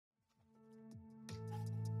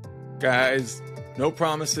Guys, no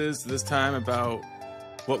promises this time about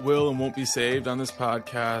what will and won't be saved on this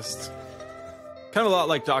podcast. Kind of a lot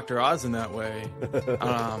like Dr. Oz in that way.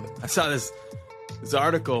 I saw this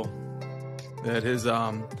article that his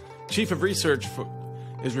chief of research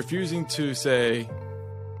is refusing to say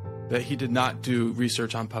that he did not do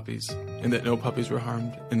research on puppies and that no puppies were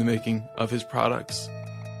harmed in the making of his products.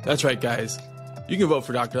 That's right, guys. You can vote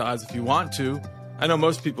for Dr. Oz if you want to. I know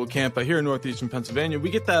most people can't, but here in Northeastern Pennsylvania,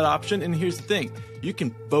 we get that option. And here's the thing. You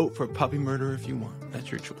can vote for puppy murder if you want.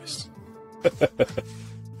 That's your choice.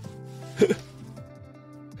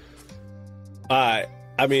 I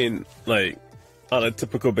mean, like, on a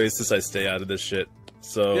typical basis, I stay out of this shit.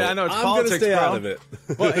 So yeah, I know it's I'm politics, gonna stay bro. out of it.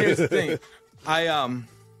 Well, here's the thing. I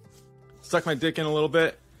stuck my dick in a little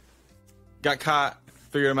bit, got caught,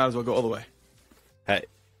 figured I might as well go all the way. Hey,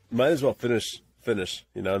 might as well finish.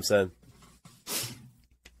 You know what I'm saying?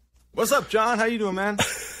 What's up, John? How you doing, man?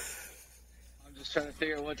 I'm just trying to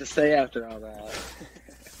figure out what to say after all that.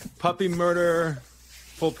 Puppy murder,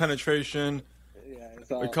 full penetration.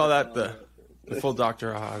 Yeah, We call that the full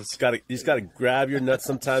Dr. Oz. You just gotta grab your nuts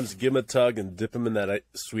sometimes, give him a tug, and dip him in that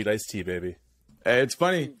sweet iced tea, baby. Hey, it's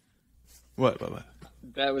funny. What?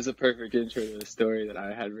 That was a perfect intro to the story that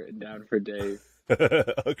I had written down for Dave.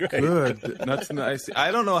 Oh, great. Good. Nuts and ice.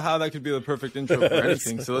 I don't know how that could be the perfect intro for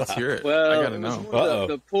anything, so let's hear it. Well, I gotta it know. was more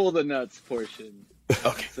the pull the nuts portion.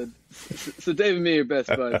 Okay. So Dave and me are best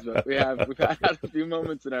buds, but we've had a few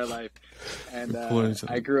moments in our life, and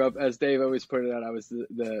I grew up, as Dave always pointed out, I was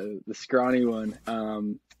the scrawny one,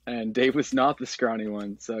 and Dave was not the scrawny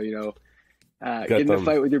one. So get in a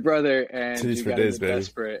fight with your brother, and you got to be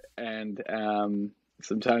desperate, and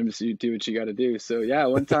sometimes you do what you got to do. So yeah,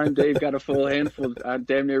 one time Dave got a full handful,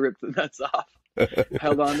 damn near ripped the nuts off,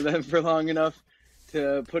 held on to them for long enough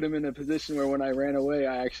to put him in a position where when I ran away,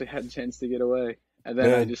 I actually had a chance to get away. And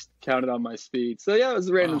then I just counted on my speed. So yeah, it was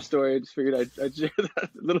a random story. I just figured I'd share that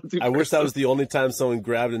a little too. I wish that was the only time someone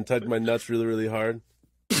grabbed and tugged my nuts really, really hard.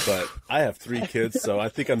 But I have 3 kids, so I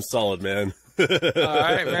think I'm solid, man. All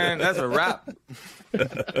right, man. That's a wrap.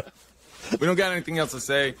 We don't got anything else to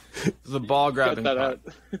say. This is a ball grabbing part.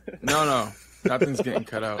 No. Nothing's getting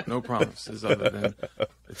cut out. No promises other than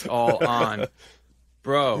it's all on.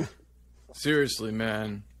 Bro, seriously,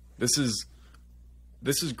 man. This is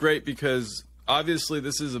great because obviously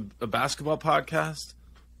this is a basketball podcast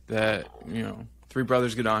that, 3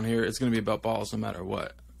 brothers get on here. It's going to be about balls no matter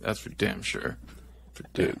what. That's for damn sure.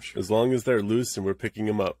 As long as they're loose and we're picking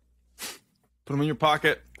them up. Put them in your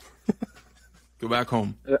pocket. Go back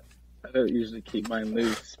home. I don't usually keep mine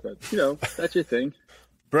loose, but, that's your thing.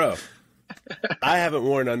 Bro, I haven't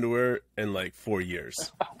worn underwear in like 4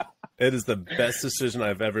 years. It is the best decision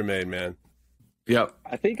I've ever made, man. Yep.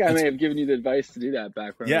 I think I may have given you the advice to do that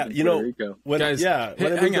back when I was in Puerto Rico. When I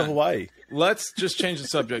moved to Hawaii. Let's just change the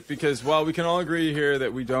subject because while we can all agree here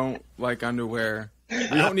that we don't like underwear,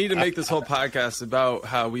 we don't need to make this whole podcast about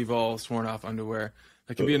how we've all sworn off underwear.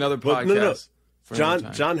 That could be another podcast. No.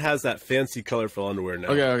 John has that fancy colorful underwear now.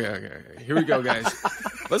 Okay. Here we go, guys.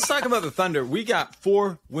 Let's talk about the Thunder. We got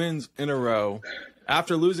 4 wins in a row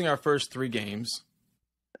after losing our first 3 games.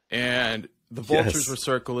 And the Vultures were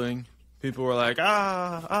circling. People were like,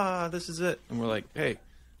 this is it. And we're like, hey,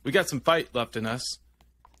 we got some fight left in us.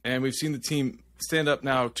 And we've seen the team stand up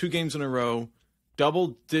now 2 games in a row,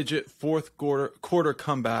 double-digit fourth quarter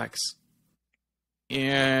comebacks.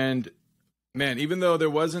 And, man, even though there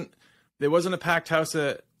wasn't a packed house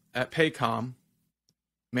at Paycom,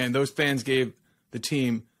 man, those fans gave the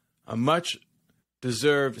team a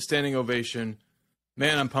much-deserved standing ovation.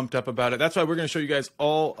 Man, I'm pumped up about it. That's why we're going to show you guys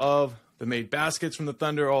all of the made baskets from the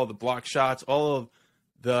Thunder, all the block shots, all of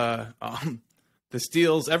the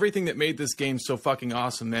steals, everything that made this game so fucking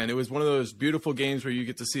awesome, man. It was one of those beautiful games where you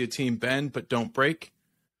get to see a team bend but don't break,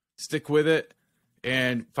 stick with it,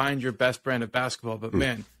 and find your best brand of basketball. But,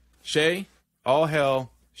 man, Shai, all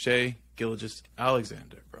hell, Shai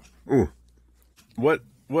Gilgeous-Alexander, bro. What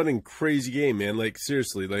a crazy game, man. Like,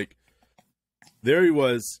 seriously, like, there he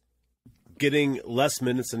was getting less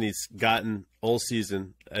minutes than he's gotten all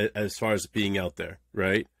season as far as being out there,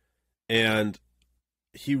 right? And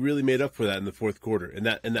he really made up for that in the fourth quarter. And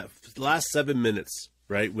that last 7 minutes,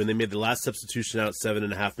 right, when they made the last substitution out,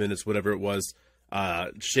 7.5 minutes, whatever it was,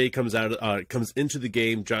 Shai comes into the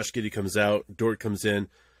game, Josh Giddey comes out, Dort comes in.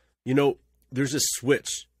 There's a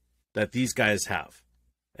switch that these guys have.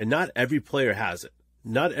 And not every player has it.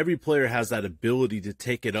 Not every player has that ability to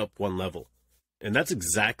take it up one level. And that's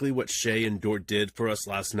exactly what Shai and Dort did for us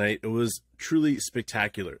last night. It was truly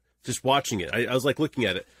spectacular. Just watching it. I was like looking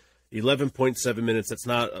at it. 11.7 minutes.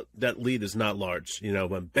 That lead is not large,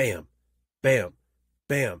 but bam, bam,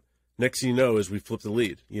 bam. Next thing you know is we flipped the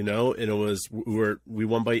lead, and we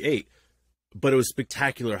won by 8. But it was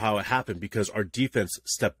spectacular how it happened because our defense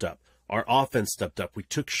stepped up. Our offense stepped up. We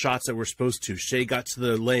took shots that we're supposed to. Shea got to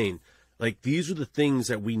the lane. Like, these are the things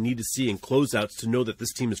that we need to see in closeouts to know that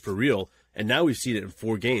this team is for real. And now we've seen it in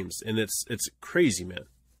 4 games, and it's crazy, man.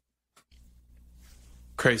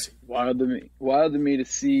 Crazy. Wild to me to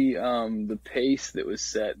see the pace that was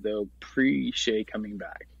set, though, pre-Shea coming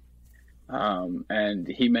back. And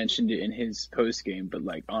he mentioned it in his post game, but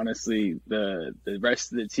like honestly, the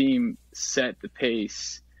rest of the team set the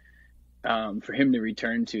pace for him to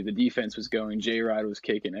return to. The defense was going, J-Rod was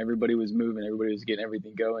kicking, everybody was moving, everybody was getting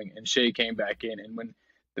everything going, and Shea came back in. And when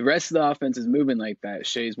the rest of the offense is moving like that,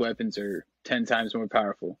 Shea's weapons are 10 times more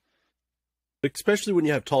powerful. Especially when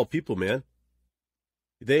you have tall people, man.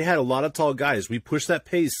 They had a lot of tall guys. We pushed that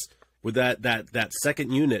pace with that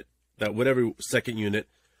second unit, that whatever second unit,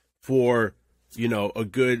 for a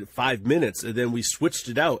good 5 minutes, and then we switched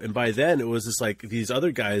it out, and by then it was just like these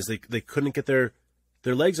other guys, they couldn't get their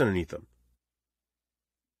legs underneath them.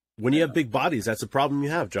 When you have big bodies, that's a problem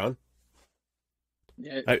you have, John.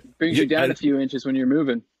 Yeah, it brings you down a few inches when you're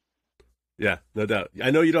moving. Yeah, no doubt.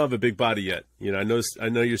 I know you don't have a big body yet. I know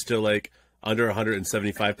you're still like under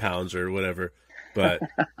 175 pounds or whatever, but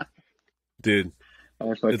dude,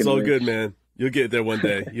 it's all good, man. You'll get there one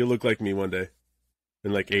day. You'll look like me one day.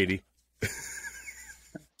 In like 80.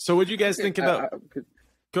 So what do you guys think about...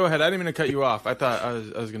 Go ahead. I didn't mean to cut you off. I thought I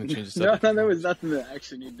was going to change the subject. No, there was nothing that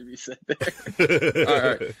actually needed to be said there. All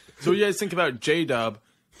right. So what do you guys think about J-Dub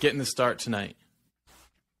getting the start tonight?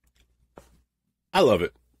 I love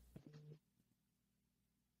it.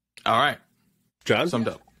 All right. John? Summed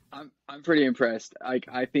up. I'm pretty impressed.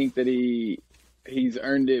 I think that he's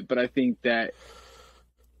earned it, but I think that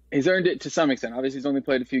he's earned it to some extent. Obviously, he's only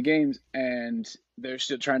played a few games, and they're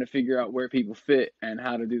still trying to figure out where people fit and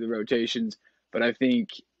how to do the rotations. But I think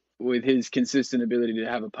with his consistent ability to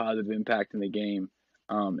have a positive impact in the game,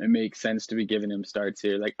 it makes sense to be giving him starts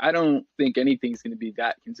here. Like, I don't think anything's going to be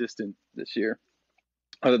that consistent this year,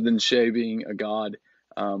 other than Shea being a god.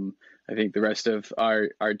 I think the rest of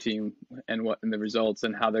our team and the results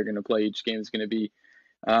and how they're going to play each game is going to be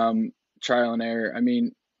trial and error. I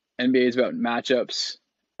mean, NBA is about matchups.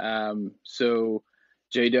 So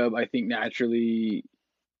J-Dub, I think, naturally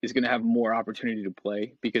is going to have more opportunity to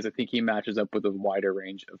play because I think he matches up with a wider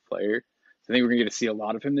range of players. So I think we're going to get to see a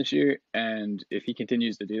lot of him this year. And if he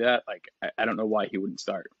continues to do that, like, I don't know why he wouldn't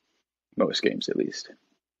start most games at least.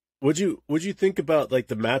 Would you think about like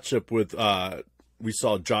the matchup with we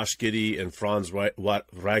saw Josh Giddey and Franz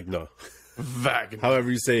Wagner,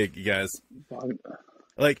 however you say it, you guys.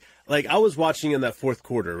 Like I was watching in that fourth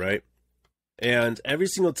quarter, right? And every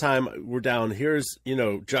single time we're down, here's,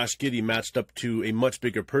 Josh Giddey matched up to a much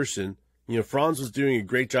bigger person. Franz was doing a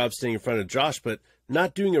great job staying in front of Josh, but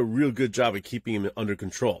not doing a real good job of keeping him under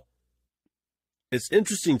control. It's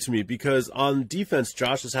interesting to me because on defense,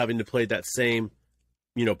 Josh is having to play that same,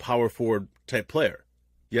 power forward type player.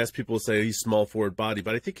 Yes, people say he's small forward body,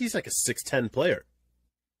 but I think he's like a 6'10" player.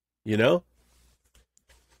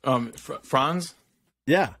 Franz?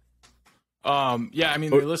 Yeah. Yeah, I mean,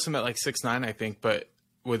 they list him at like 6'9", I think, but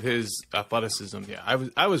with his athleticism, yeah,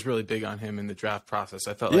 I was really big on him in the draft process.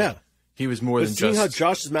 I felt like he was more than just... Seeing how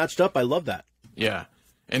Josh is matched up, I love that. Yeah,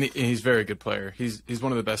 and he's a very good player. He's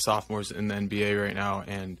one of the best sophomores in the NBA right now,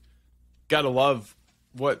 and gotta love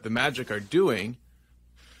what the Magic are doing.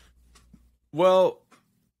 Well,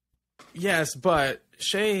 yes, but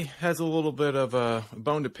Shea has a little bit of a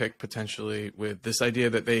bone to pick potentially with this idea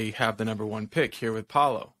that they have the number 1 pick here with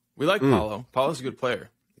Paolo. We like Paolo. Paolo's a good player.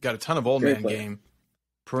 Got a ton of old man game.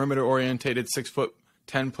 Perimeter orientated,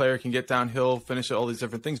 6'10" player, can get downhill, finish all these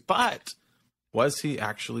different things. But was he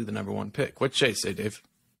actually the number 1 pick? What'd Shea say, Dave?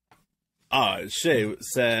 Shea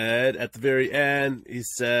said at the very end, he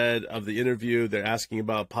said of the interview, they're asking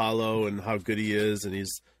about Paolo and how good he is, and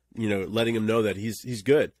he's, letting him know that he's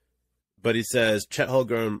good. But he says Chet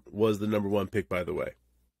Holmgren was the number 1 pick, by the way.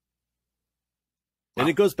 Wow. And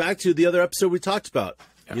it goes back to the other episode we talked about.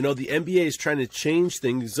 Yeah. The NBA is trying to change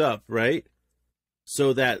things up, right?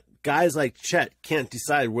 So that guys like Chet can't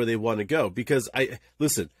decide where they want to go. Because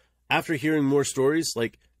after hearing more stories,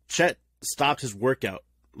 like Chet stopped his workout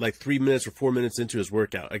like 3 minutes or 4 minutes into his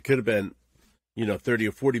workout. It could have been, 30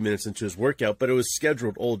 or 40 minutes into his workout, but it was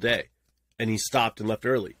scheduled all day. And he stopped and left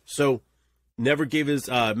early. So never gave his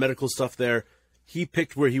medical stuff there. He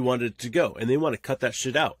picked where he wanted to go, and they want to cut that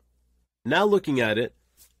shit out. Now looking at it,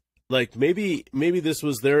 like maybe this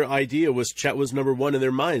was their idea, was Chet was number 1 in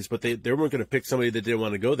their minds, but they weren't going to pick somebody that didn't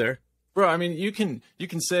want to go there. Bro, I mean, you can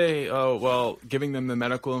say, oh, well, giving them the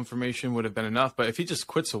medical information would have been enough, but if he just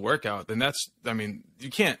quits a workout, then you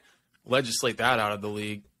can't legislate that out of the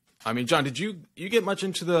league. I mean, John, did you get much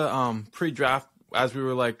into the pre-draft as we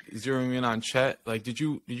were like zeroing in on Chet? Like, did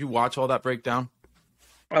you watch all that breakdown?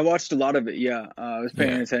 I watched a lot of it. Yeah, I was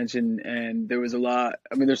paying attention, and there was a lot.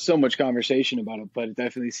 I mean, there's so much conversation about it, but it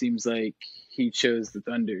definitely seems like he chose the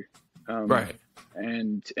Thunder, Right?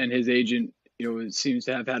 And his agent, seems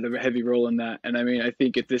to have had a heavy role in that. And I mean, I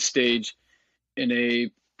think at this stage, in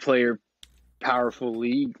a player powerful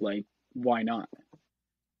league, like, why not?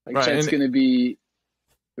 Like, Right. Chet's going to be.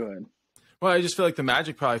 Go ahead. Well, I just feel like the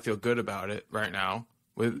Magic probably feel good about it right now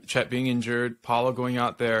with Chet being injured, Paulo going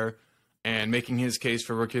out there and making his case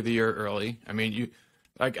for Rookie of the Year early. I mean,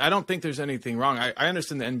 I don't think there's anything wrong. I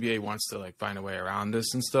understand the NBA wants to like find a way around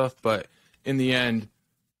this and stuff, but in the end,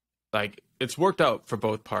 like, it's worked out for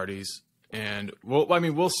both parties. And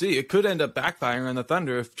we'll see. It could end up backfiring on the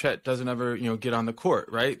Thunder if Chet doesn't ever, get on the court,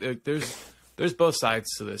 right? There's both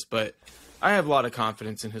sides to this, but I have a lot of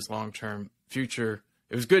confidence in his long-term future.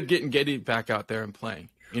 It was good getting Giddey back out there and playing.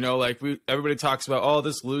 Everybody talks about all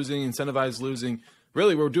this losing, incentivized losing.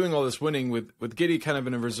 Really, we're doing all this winning with Giddey kind of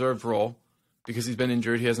in a reserve role because he's been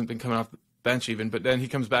injured. He hasn't been coming off the bench even, but then he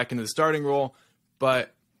comes back into the starting role.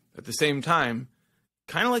 But at the same time,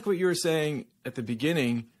 kind of like what you were saying at the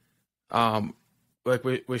beginning, like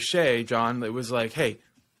with Shea, John, it was like, hey,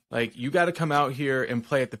 like, you got to come out here and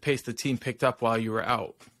play at the pace the team picked up while you were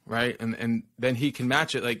out, right? And then he can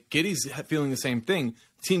match it. Like, Giddey's feeling the same thing.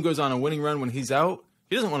 The team goes on a winning run when he's out.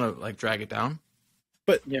 He doesn't want to, like, drag it down.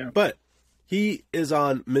 But he is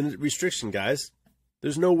on minute restriction, guys.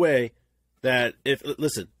 There's no way that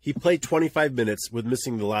he played 25 minutes with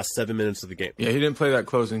missing the last 7 minutes of the game. Yeah, he didn't play that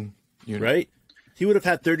closing unit. Right? He would have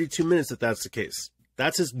had 32 minutes if that's the case.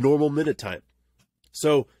 That's his normal minute time.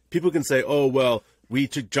 So people can say, oh, well, we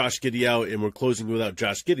took Josh Giddey out and we're closing without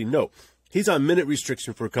Josh Giddey. No, he's on minute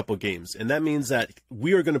restriction for a couple of games. And that means that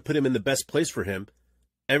we are going to put him in the best place for him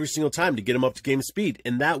every single time to get him up to game speed.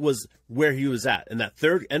 And that was where he was at in that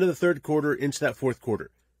end of the third quarter into that fourth quarter.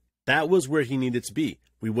 That was where he needed to be.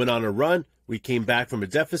 We went on a run. We came back from a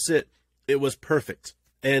deficit. It was perfect.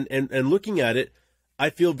 And looking at it, I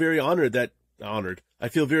feel very honored. I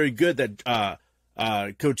feel very good that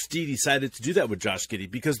Coach D decided to do that with Josh Giddey,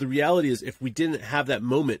 because the reality is, if we didn't have that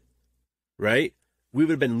moment, right, we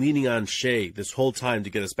would have been leaning on Shea this whole time to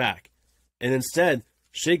get us back. And instead,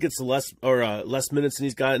 Shea gets less minutes than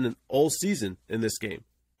he's gotten all season in this game,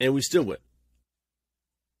 and we still win.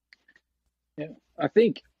 Yeah, I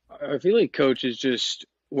feel like Coach is just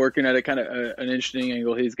working at a kind of an interesting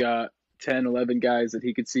angle. He's got 10, 11 guys that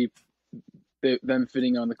he could see them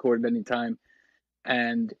fitting on the court at any time.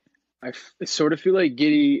 And I sort of feel like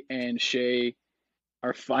Giddey and Shea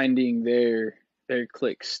are finding their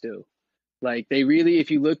clicks still. Like, they really, if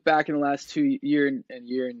you look back in the last 2 year and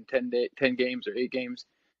 10 games or 8 games,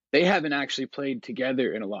 they haven't actually played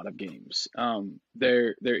together in a lot of games.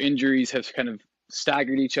 Their injuries have kind of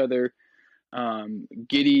staggered each other.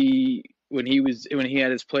 Giddey, when he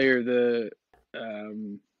had his player of the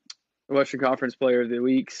Western Conference Player of the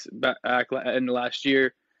Weeks back in the last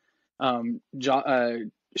year,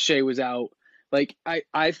 Shea was out. Like,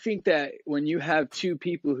 I think that when you have two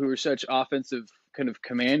people who are such offensive kind of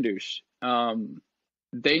commanders,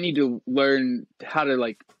 they need to learn how to,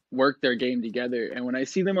 like, work their game together. And when I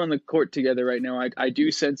see them on the court together right now, I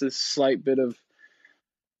do sense a slight bit of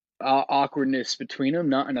awkwardness between them,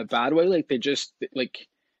 not in a bad way. Like, they just, like,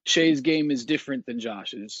 Shea's game is different than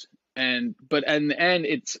Josh's. But in the end,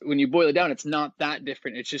 it's, when you boil it down, it's not that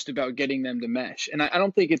different. It's just about getting them to mesh. And I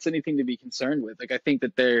don't think it's anything to be concerned with. Like, I think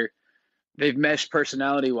that they've meshed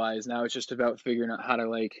personality wise. Now it's just about figuring out how to,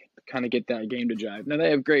 like, kind of get that game to jive. Now,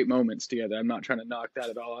 they have great moments together. I'm not trying to knock that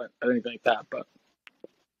at all or anything like that, but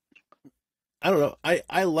I don't know.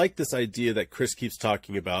 I like this idea that Chris keeps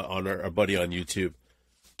talking about on our buddy on YouTube,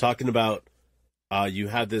 talking about you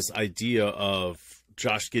have this idea of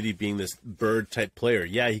Josh Giddey being this bird type player.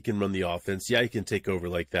 Yeah, he can run the offense. Yeah, he can take over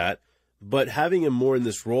like that. But having him more in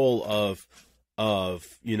this role of off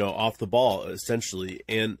the ball essentially.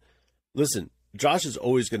 And listen, Josh is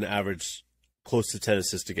always going to average close to 10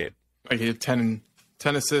 assists a game. Like, he had 10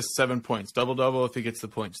 assists, 7 points, double if he gets the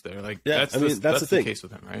points there. Like, yeah, that's the thing. Case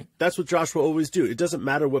with him, right? That's what Josh will always do. It doesn't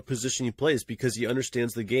matter what position he plays because he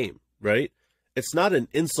understands the game, right? It's not an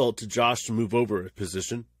insult to Josh to move over a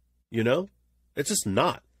position, It's just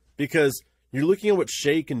not, because you're looking at what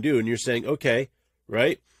Shea can do and you're saying, okay,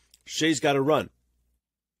 right? Shea's got to run.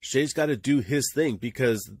 Shea's got to do his thing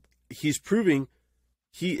because he's proving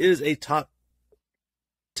he is a top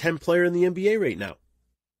 10 player in the NBA right now.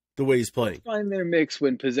 the way he's playing. Find their mix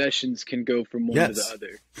when possessions can go from one to the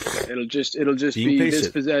other. It'll just Being be patient.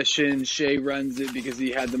 this possession. Shea runs it because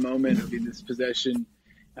he had the moment. It'll be this possession.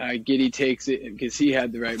 Giddey takes it because he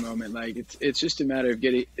had the right moment. Like it's just a matter of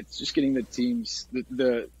getting the teams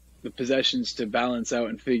the possessions to balance out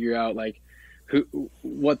and figure out like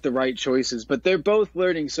what the right choice is. But they're both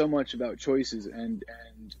learning so much about choices and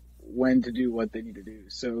when to do what they need to do.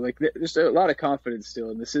 So like there's a lot of confidence still,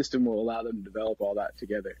 and the system will allow them to develop all that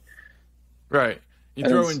together. Right. You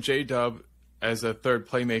throw in J-Dub as a third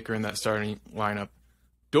playmaker in that starting lineup.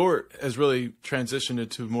 Dort has really transitioned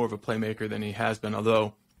into more of a playmaker than he has been,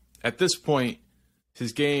 although at this point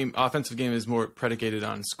his offensive game is more predicated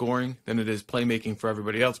on scoring than it is playmaking for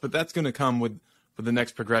everybody else. But that's going to come with the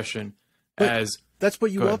next progression. That's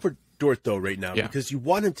what you want for Dort, though, right now, because you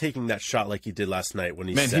want him taking that shot like he did last night when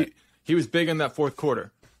he was big in that fourth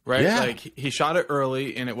quarter, right? Yeah. Like he shot it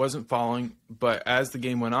early and it wasn't falling, but as the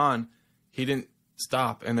game went on, he didn't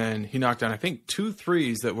stop, and then he knocked down I think 2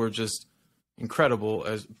 threes that were just incredible.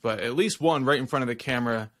 But at least one right in front of the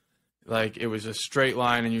camera, like it was a straight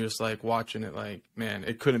line, and you're just like watching it, like man,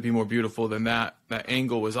 it couldn't be more beautiful than that. That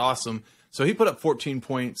angle was awesome. So he put up 14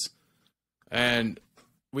 points, and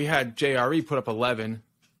we had JRE put up 11,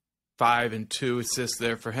 5 and 2 assists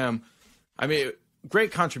there for him. I mean,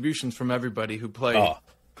 great contributions from everybody who played. Oh,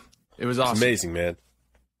 it was awesome. It's amazing, man.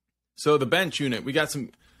 So the bench unit, we got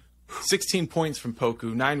 16 points from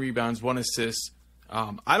Poku, 9 rebounds, 1 assist.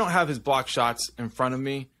 I don't have his block shots in front of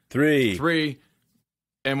me. 3.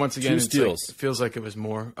 And once again, 2 steals. It feels like it was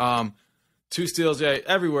more. 2 steals, yeah,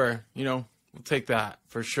 everywhere. We'll take that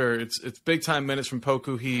for sure. It's big time minutes from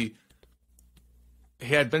Poku. He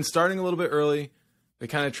had been starting a little bit early. They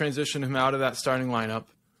kind of transitioned him out of that starting lineup,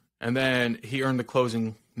 and then he earned the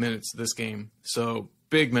closing minutes this game. So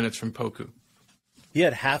big minutes from Poku. He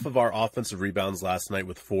had half of our offensive rebounds last night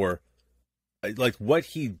with 4. Like what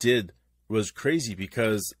he did was crazy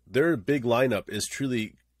because their big lineup is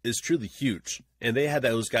truly huge, and they had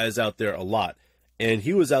those guys out there a lot. And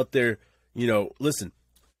he was out there. Listen,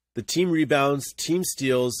 the team rebounds, team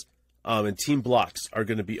steals, and team blocks are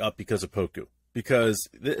going to be up because of Poku. Because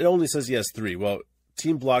it only says he has 3. Well,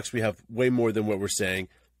 team blocks, we have way more than what we're saying.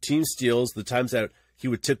 Team steals, the times that he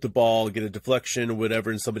would tip the ball, get a deflection or whatever,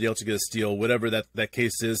 and somebody else would get a steal, whatever that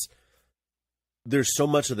case is. There's so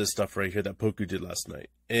much of this stuff right here that Poku did last night.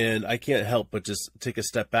 And I can't help but just take a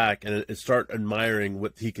step back and start admiring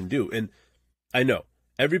what he can do. And I know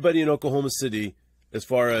everybody in Oklahoma City, as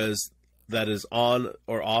far as that is on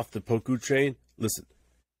or off the Poku train, listen,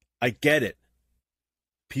 I get it.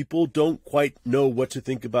 People don't quite know what to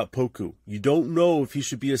think about Poku. You don't know if he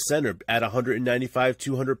should be a center at 195,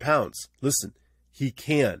 200 pounds. Listen, he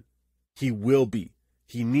can. He will be.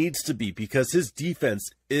 He needs to be, because his defense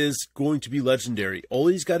is going to be legendary. All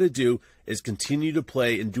he's got to do is continue to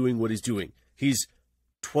play and doing what he's doing. He's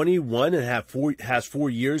 21 and has 4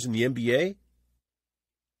 years in the NBA.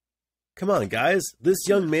 Come on, guys. This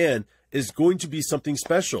young man is going to be something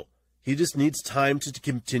special. He just needs time to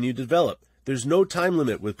continue to develop. There's no time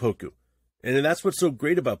limit with Poku. And that's what's so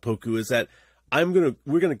great about Poku is that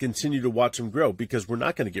we're gonna continue to watch him grow, because we're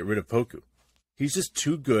not gonna get rid of Poku. He's just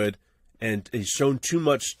too good, and he's shown too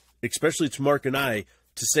much, especially to Mark and I,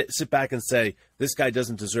 to sit back and say, this guy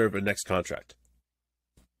doesn't deserve a next contract.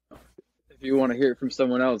 If you want to hear it from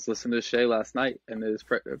someone else, listen to Shea last night in his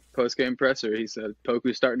post-game presser. He said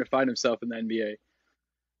Poku's starting to find himself in the NBA.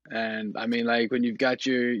 And I mean, like, when you've got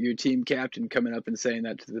your team captain coming up and saying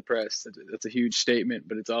that to the press, that's a huge statement.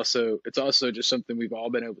 But it's also just something we've all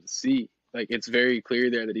been able to see. Like, it's very clear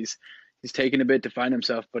there that he's taken a bit to find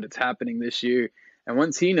himself, but it's happening this year. And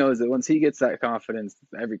once he knows that, once he gets that confidence,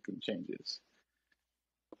 everything changes.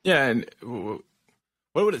 Yeah, and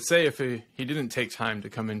what would it say if he didn't take time to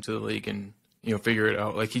come into the league and figure it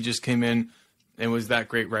out? Like, he just came in and was that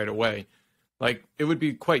great right away. Like, it would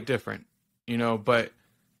be quite different, But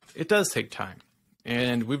it does take time,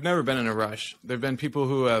 and we've never been in a rush. There have been people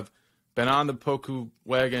who have been on the Poku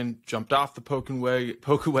wagon, jumped off the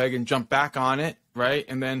Poku wagon, jumped back on it, right,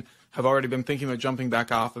 and then have already been thinking about jumping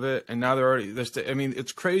back off of it, and now they're already. I mean,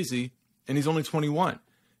 it's crazy, and he's only 21,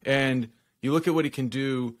 and you look at what he can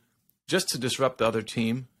do just to disrupt the other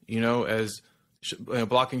team, as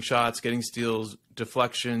blocking shots, getting steals,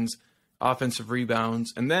 deflections, offensive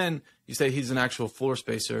rebounds, and then you say he's an actual floor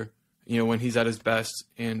spacer. When he's at his best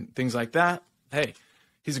and things like that. Hey,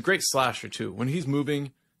 he's a great slasher too. When he's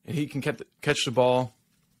moving and he can catch the ball,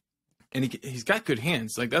 and he's got good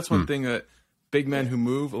hands. Like, that's one thing that big men who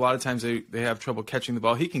move, a lot of times they have trouble catching the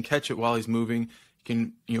ball. He can catch it while he's moving.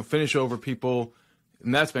 He can finish over people,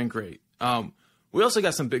 and that's been great. We also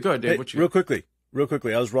got some big. Go ahead, Dave. Hey, real quickly, real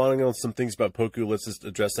quickly, I was wrong on some things about Poku. Let's just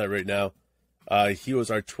address that right now. He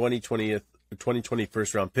was our 2020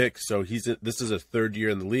 first round pick, so this is a third year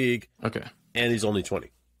in the league. Okay. And he's only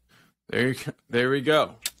 20. There we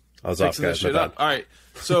go. I was off, guys. All right,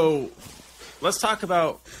 so let's talk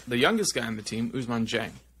about the youngest guy on the team, Ousmane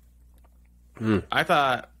Dieng. I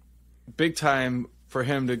thought big time for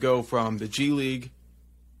him to go from the G League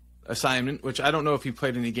assignment, which I don't know if he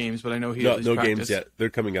played any games, but I know he at least no practiced. games yet. They're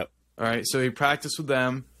coming up. All right, so he practiced with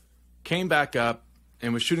them, came back up,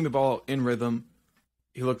 and was shooting the ball in rhythm.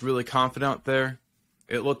 He looked really confident out there.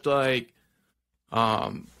 It looked like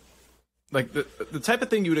the type of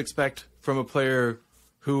thing you would expect from a player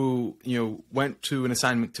who, went to an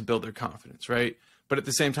assignment to build their confidence, right? But at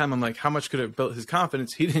the same time, I'm like, how much could it build his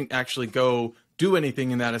confidence? He didn't actually go do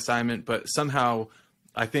anything in that assignment, but somehow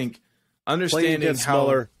I think understanding playing against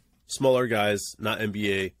how smaller guys, not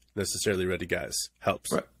NBA necessarily ready guys,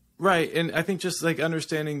 helps. Right. And I think just like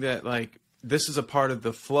understanding that like this is a part of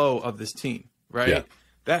the flow of this team, right? Yeah.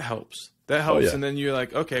 That helps. Yeah. And then you're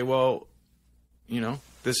like, okay, well,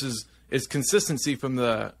 it's consistency from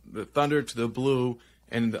the Thunder to the Blue,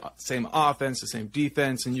 and the same offense, the same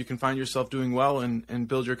defense, and you can find yourself doing well and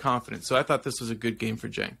build your confidence. So I thought this was a good game for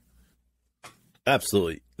Dieng.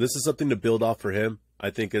 Absolutely. This is something to build off for him. I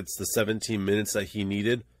think it's the 17 minutes that he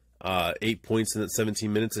needed, 8 points in that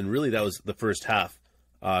 17 minutes, and really that was the first half.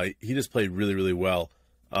 He just played really, really well.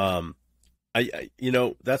 That's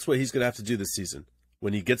what he's going to have to do this season.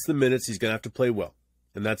 When he gets the minutes, he's going to have to play well,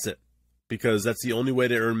 and that's it, because that's the only way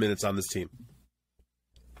to earn minutes on this team.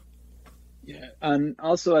 Yeah, and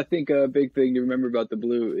also I think a big thing to remember about the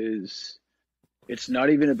Blue is it's not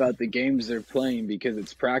even about the games they're playing, because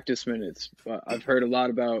it's practice minutes. I've heard a lot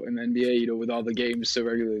about in the NBA, with all the games so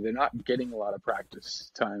regularly, they're not getting a lot of practice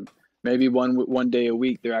time. Maybe one day a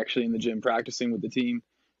week they're actually in the gym practicing with the team.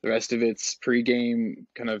 The rest of it's pre-game,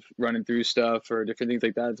 kind of running through stuff or different things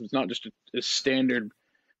like that. So it's not just a standard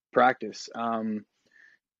practice.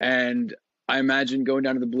 And I imagine going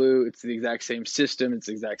down to the Blue, it's the exact same system, it's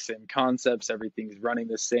the exact same concepts, everything's running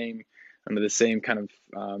the same, under the same kind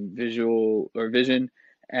of visual or vision,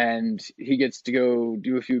 and he gets to go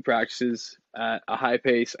do a few practices at a high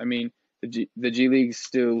pace. I mean, the G League's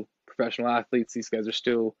still professional athletes. These guys are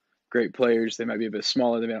still great players. They might be a bit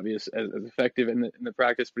smaller, they may not be as effective in the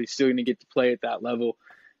practice, but he's still going to get to play at that level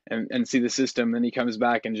and see the system. Then he comes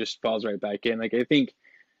back and just falls right back in. Like I think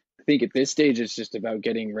at this stage, it's just about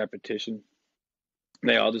getting repetition.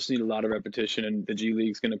 They all just need a lot of repetition, and the G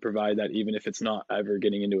League's going to provide that, even if it's not ever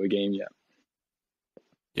getting into a game yet.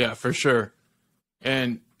 Yeah, for sure.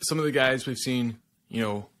 And some of the guys we've seen,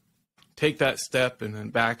 take that step and then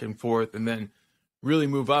back and forth and then really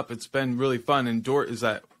move up. It's been really fun. And Dort is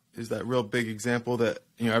that real big example that,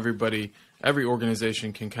 every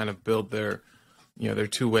organization can kind of build their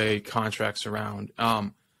two-way contracts around.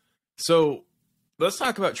 So let's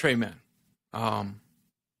talk about Tre Mann.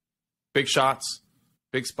 Big shots,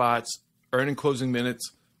 big spots, earning closing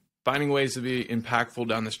minutes, finding ways to be impactful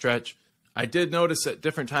down the stretch. I did notice at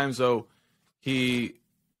different times, though, he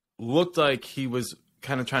looked like he was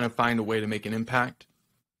kind of trying to find a way to make an impact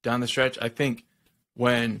down the stretch. I think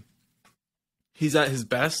when he's at his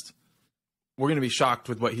best, we're going to be shocked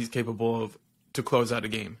with what he's capable of to close out a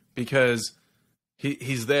game, because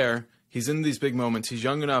he's there. He's in these big moments. He's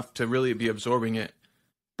young enough to really be absorbing it.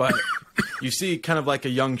 But you see kind of like a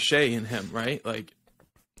young Shea in him, right? Like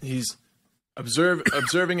he's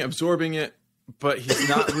absorbing it, but he's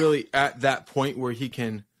not really at that point where he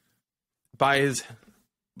can, by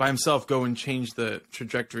himself, go and change the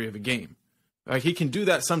trajectory of a game. Like he can do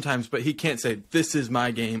that sometimes, but he can't say, this is my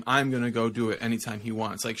game, I'm going to go do it anytime he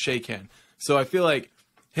wants, like Shea can. So I feel like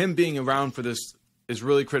him being around for this is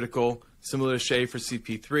really critical, similar to Shea for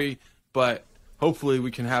CP3, but hopefully we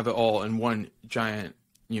can have it all in one giant,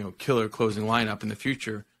 killer closing lineup in the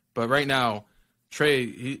future. But right now, Tre,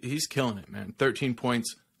 he's killing it, man. 13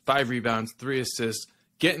 points, 5 rebounds, 3 assists,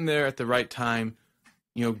 getting there at the right time,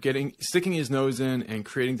 sticking his nose in and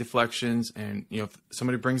creating deflections. And, if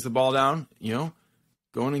somebody brings the ball down,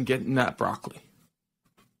 going and getting that broccoli.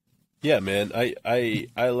 Yeah, man.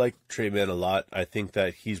 I like Tre Mann a lot. I think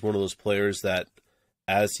that he's one of those players that,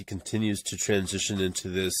 as he continues to transition into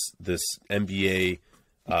this NBA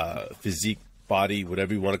physique body,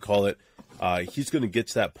 whatever you want to call it, he's going to get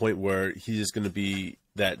to that point where he's just going to be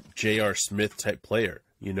that J.R. Smith type player,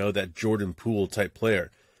 that Jordan Poole type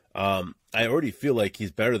player. I already feel like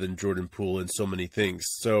he's better than Jordan Poole in so many things.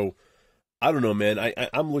 So I don't know, man.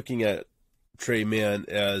 I'm looking at Tre Mann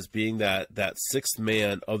as being that sixth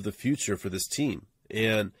man of the future for this team.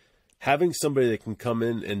 And having somebody that can come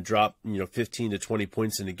in and drop 15 to 20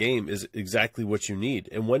 points in a game is exactly what you need.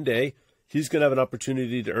 And one day he's going to have an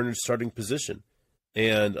opportunity to earn a starting position.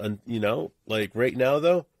 And like right now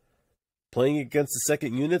though, playing against the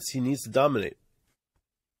second units, he needs to dominate.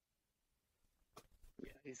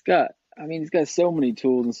 He's got so many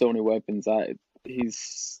tools and so many weapons.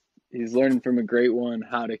 He's learning from a great one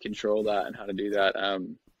how to control that and how to do that.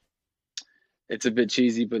 It's a bit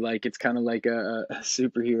cheesy, but like it's kind of like a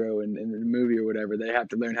superhero in the movie or whatever. They have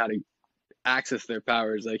to learn how to access their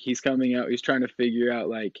powers. Like he's coming out, he's trying to figure out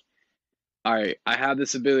like, all right, I have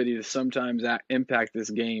this ability to sometimes impact this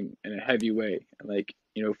game in a heavy way. Like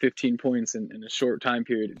 15 points in a short time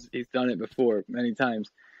period. He's done it before many times,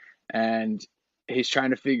 and he's trying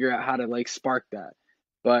to figure out how to like spark that.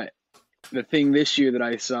 But the thing this year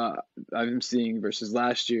that I'm seeing versus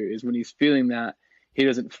last year is when he's feeling that, he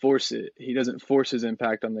doesn't force it. He doesn't force his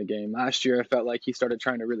impact on the game. Last year, I felt like he started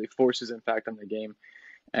trying to really force his impact on the game,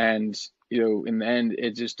 and in the end,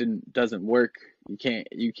 it just doesn't work. You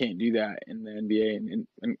can't do that in the NBA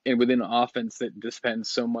and within an offense that depends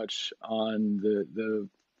so much on the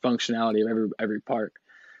functionality of every part.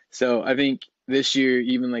 So I think this year,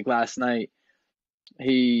 even like last night,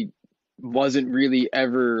 he wasn't really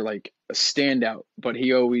ever like a standout, but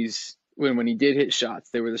he always, when he did hit shots,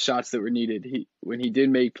 they were the shots that were needed. When he did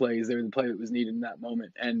make plays, they were the play that was needed in that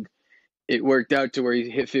moment. And it worked out to where he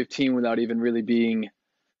hit 15 without even really being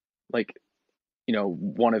like,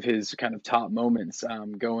 one of his kind of top moments,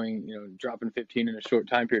 dropping 15 in a short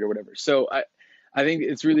time period or whatever. So I think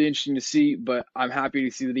it's really interesting to see, but I'm happy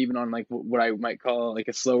to see that even on like what I might call like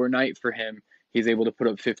a slower night for him, he's able to put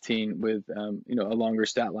up 15 with, a longer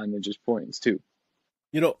stat line than just points too.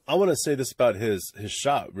 I want to say this about his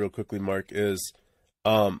shot real quickly, Mark, is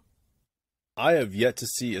I have yet to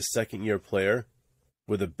see a second-year player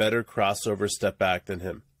with a better crossover step back than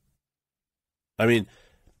him. I mean,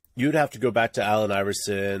 you'd have to go back to Allen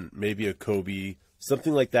Iverson, maybe a Kobe,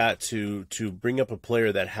 something like that to bring up a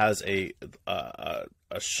player that has a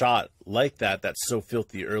shot like that that's so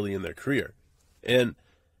filthy early in their career. And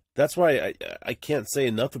that's why I can't say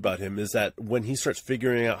enough about him, is that when he starts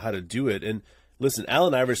figuring out how to do it, and listen,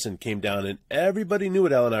 Allen Iverson came down and everybody knew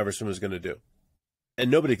what Allen Iverson was going to do.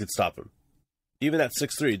 And nobody could stop him. Even at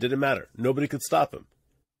 6'3", it didn't matter. Nobody could stop him.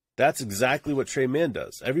 That's exactly what Trey Mann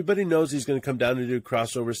does. Everybody knows he's going to come down and do a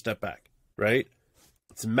crossover step back, right?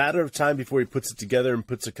 It's a matter of time before he puts it together and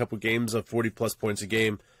puts a couple games of 40-plus points a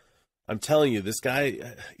game. I'm telling you, this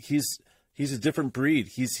guy, he's a different breed.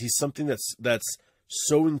 He's something that's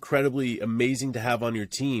so incredibly amazing to have on your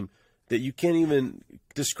team that you can't even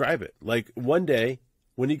describe it. Like one day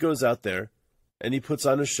when he goes out there and he puts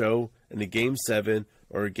on a show in a game 7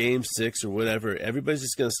 or a game 6 or whatever, everybody's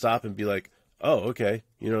just going to stop and be like, oh, okay.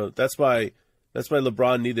 That's why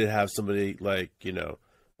LeBron needed to have somebody like,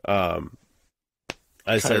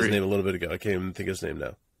 I said his name a little bit ago. I can't even think of his name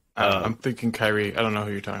now. I'm thinking Kyrie. I don't know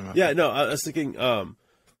who you're talking about. Yeah, no, I was thinking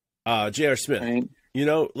J.R. Smith. Right.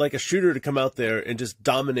 Like a shooter to come out there and just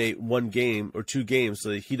dominate one game or two games so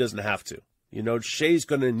that he doesn't have to. Shea's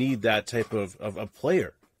going to need that type of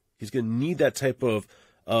player. He's going to need that type of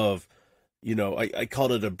I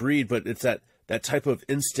called it a breed, but it's that type of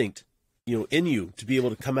instinct, in you to be able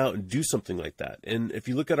to come out and do something like that. And if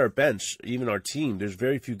you look at our bench, even our team, there's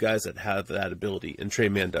very few guys that have that ability, and Trey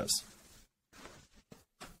Mann does.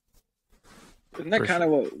 Isn't that kind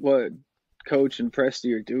of what Coach and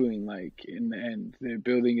Presti are doing? Like in the end, they're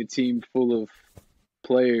building a team full of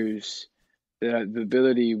players that have the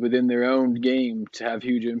ability within their own game to have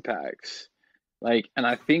huge impacts. And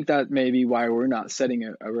I think that may be why we're not setting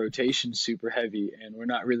a rotation super heavy, and we're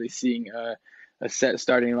not really seeing a set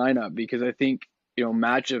starting lineup, because I think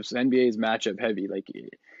matchups, NBA is matchup heavy. Like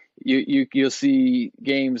you'll see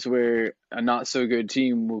games where a not so good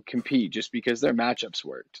team will compete just because their matchups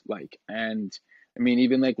worked.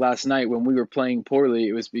 Even like last night when we were playing poorly,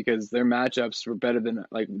 it was because their matchups were better than,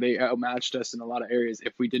 they outmatched us in a lot of areas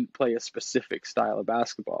if we didn't play a specific style of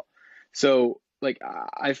basketball. So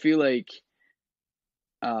I feel like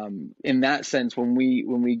in that sense, when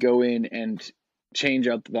we go in and change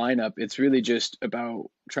up the lineup, it's really just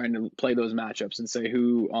about trying to play those matchups and say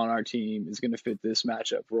who on our team is going to fit this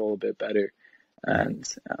matchup role a bit better. And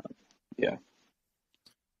yeah.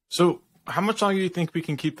 So how much longer do you think we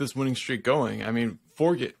can keep this winning streak going? I mean,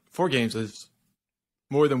 four games is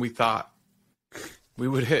more than we thought we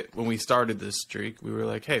would hit when we started this streak. We were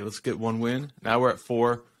like, hey, let's get one win. Now we're at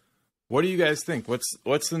 4. What do you guys think?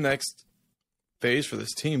 What's the next phase for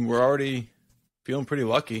this team? We're already feeling pretty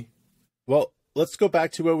lucky. Well, let's go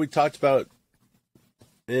back to what we talked about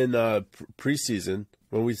in preseason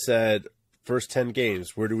when we said first 10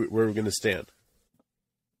 games, where are we going to stand?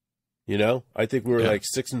 You know, I think we were like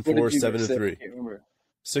 6-4, 7-3,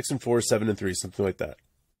 6-4, 7-3, something like that.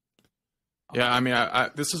 Yeah, I mean, I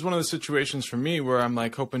this is one of the situations for me where I'm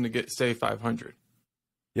like hoping to stay 500.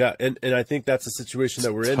 Yeah, and I think that's the situation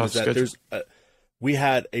that we're in. Is that schedule.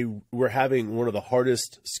 We're having one of the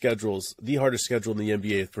hardest schedules, the hardest schedule in the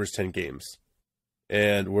NBA, the first 10 games,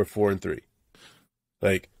 and we're 4-3.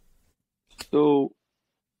 Like, so,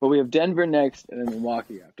 but we have Denver next, and then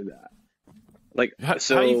Milwaukee after that. Like, how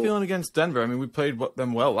are you feeling against Denver? I mean, we played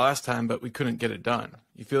them well last time, but we couldn't get it done.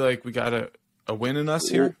 You feel like we got a win in us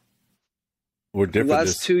here? We're different. The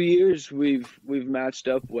last 2 years, we've matched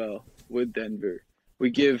up well with Denver. We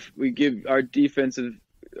give our defensive,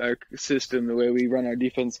 our system, the way we run our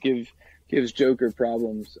defense gives Joker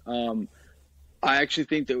problems. I actually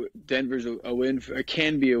think that Denver's a win.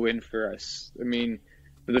 Can be a win for us. I mean,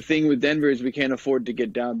 the thing with Denver is we can't afford to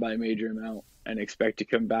get down by a major amount and expect to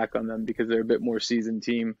come back on them because they're a bit more seasoned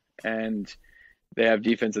team and they have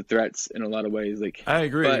defensive threats in a lot of ways. Like, I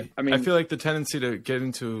agree. But, I mean, I feel like the tendency to get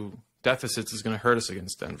into deficits is going to hurt us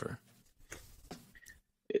against Denver.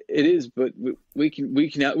 It is, but we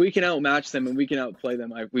can outmatch them and we can outplay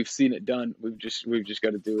them. We've seen it done. We've just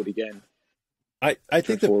got to do it again. I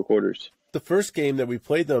think 4 quarters. The first game that we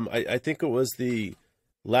played them, I think it was the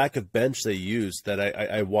lack of bench they used that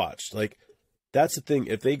I watched. Like, that's the thing.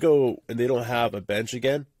 If they go and they don't have a bench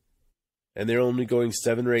again, and they're only going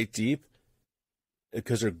 7 or 8 deep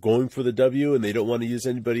because they're going for the W and they don't want to use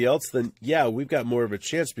anybody else, then yeah, we've got more of a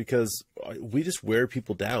chance because we just wear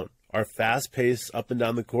people down. Our fast pace up and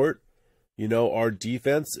down the court, you know, our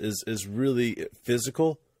defense is really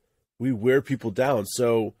physical. We wear people down.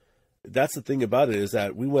 So that's the thing about it, is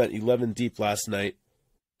that we went 11 deep last night,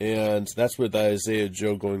 and that's with Isaiah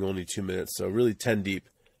Joe going only 2 minutes. So really 10 deep.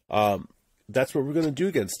 That's what we're going to do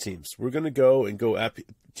against teams. We're going to go at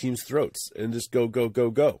teams' throats and just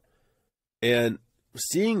go. And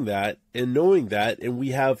seeing that and knowing that, and we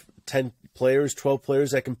have 10 players, 12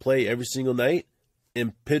 players that can play every single night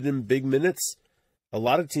and put in big minutes, a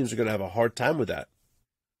lot of teams are going to have a hard time with that.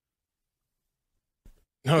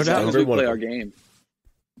 No doubt. We play our game.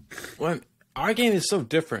 Well, our game is so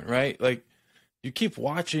different, right? Like, you keep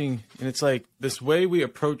watching, and it's like this way we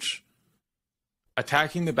approach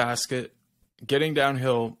attacking the basket, getting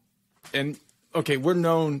downhill, and okay, we're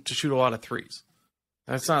known to shoot a lot of threes.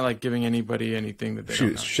 That's not like giving anybody anything that they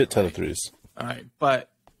don't know. Shit ton of threes. All right, but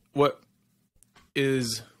what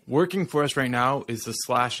is working for us right now is the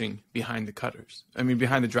slashing behind the cutters. I mean,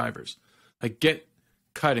 behind the drivers. Like, get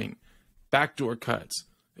cutting, backdoor cuts,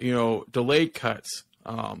 you know, delayed cuts.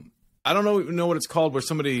 I don't know what it's called, where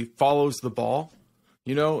somebody follows the ball,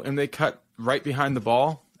 you know, and they cut right behind the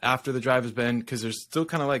ball after the drive has been, because there's still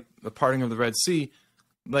kind of like the parting of the Red Sea.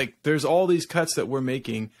 Like, there's all these cuts that we're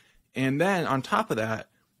making. And then on top of that,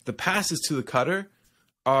 the passes to the cutter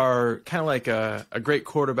are kind of like a great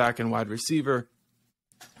quarterback and wide receiver,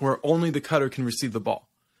 where only the cutter can receive the ball.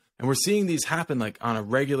 And we're seeing these happen like on a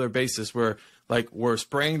regular basis, where like we're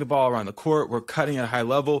spraying the ball around the court, we're cutting at a high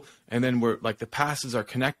level, and then we're like the passes are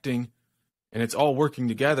connecting and it's all working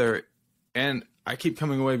together. And I keep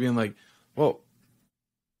coming away being like, well,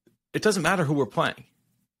 it doesn't matter who we're playing.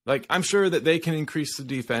 Like, I'm sure that they can increase the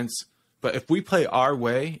defense, but if we play our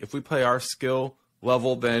way, if we play our skill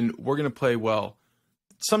level, then we're going to play well.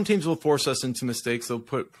 Some teams will force us into mistakes. They'll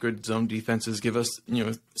put good zone defenses, give us, you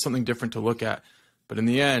know, something different to look at. But in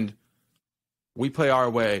the end, we play our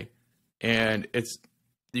way, and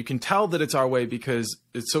you can tell that it's our way because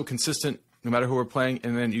it's so consistent no matter who we're playing.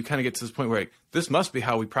 And then you kind of get to this point where, like, this must be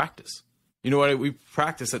how we practice. You know what? We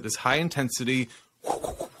practice at this high intensity,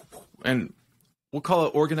 and we'll call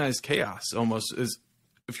it organized chaos almost. Is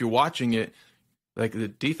if you're watching it, like the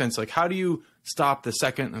defense, like, how do you stop the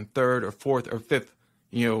second and third or fourth or fifth,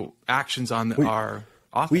 you know, actions on our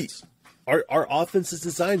offense? Our offense is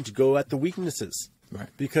designed to go at the weaknesses, right?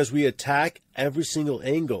 Because we attack every single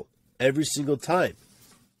angle, every single time.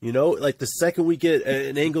 You know, like the second we get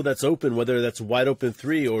an angle that's open, whether that's wide open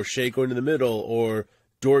three or Shea going to the middle or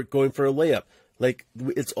Dort going for a layup, like,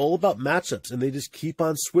 it's all about matchups, and they just keep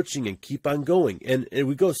on switching and keep on going. And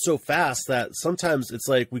we go so fast that sometimes it's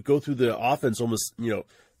like we go through the offense almost, you know,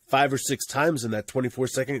 5 or 6 times in that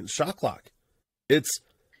 24-second shot clock. It's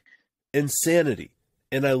insanity.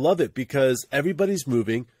 And I love it because everybody's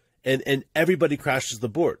moving and everybody crashes the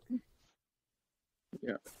board.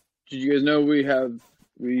 Yeah. Did you guys know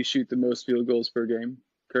we shoot the most field goals per game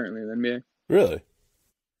currently in the NBA? Really?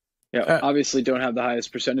 Yeah, obviously don't have the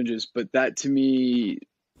highest percentages, but that to me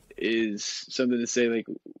is something to say, like,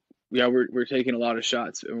 yeah, we're taking a lot of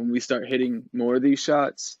shots. And when we start hitting more of these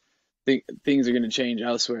shots, things are going to change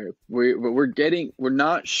elsewhere. We're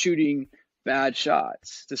not shooting bad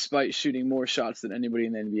shots, despite shooting more shots than anybody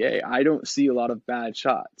in the NBA. I don't see a lot of bad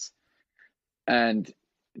shots, and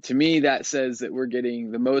to me, that says that we're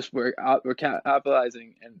getting the most. We're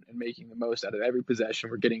capitalizing and making the most out of every possession.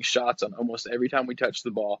 We're getting shots on almost every time we touch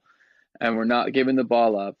the ball, and we're not giving the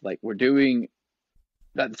ball up. Like, we're doing.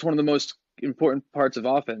 That's one of the most important parts of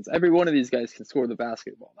offense. Every one of these guys can score the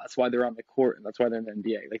basketball. That's why they're on the court, and that's why they're in the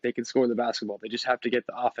NBA. Like, they can score the basketball. They just have to get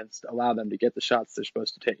the offense to allow them to get the shots they're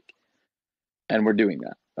supposed to take. And we're doing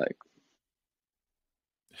that. Like,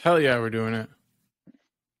 hell yeah, we're doing it.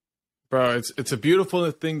 Bro, it's a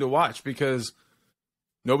beautiful thing to watch because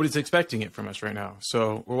nobody's expecting it from us right now.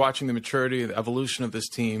 So we're watching the maturity, the evolution of this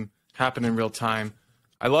team happen in real time.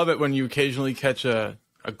 I love it when you occasionally catch a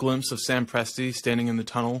glimpse of Sam Presti standing in the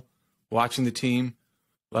tunnel, watching the team.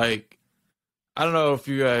 Like, I don't know if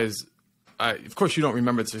you guys, of course you don't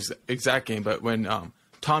remember this exact game, but when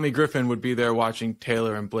Tommy Griffin would be there watching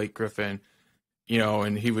Taylor and Blake Griffin, you know,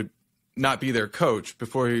 and he would not be their coach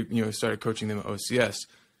before he, you know, started coaching them at OCS.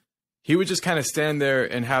 He would just kind of stand there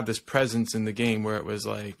and have this presence in the game where it was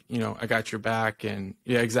like, you know, I got your back. And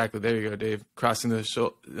yeah, exactly. There you go, Dave, crossing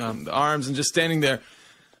the arms and just standing there.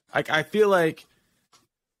 I feel like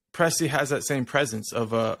Presti has that same presence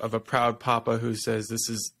of a proud papa who says,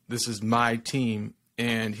 this is my team.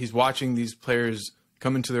 And he's watching these players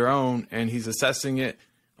come into their own and he's assessing it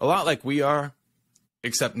a lot like we are,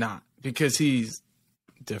 except not, because he's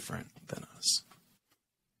different than us.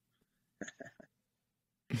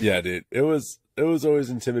 Yeah, dude. It was always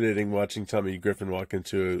intimidating watching Tommy Griffin walk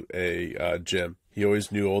into a gym. He always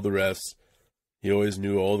knew all the refs. He always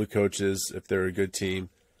knew all the coaches if they're a good team.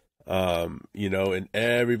 You know, and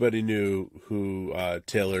everybody knew who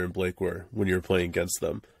Taylor and Blake were when you were playing against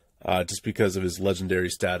them, just because of his legendary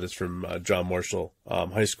status from John Marshall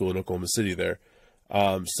High School in Oklahoma City there.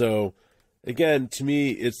 So, again, to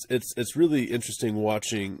me, it's really interesting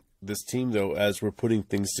watching this team, though, as we're putting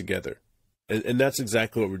things together. And that's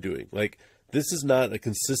exactly what we're doing. Like, this is not a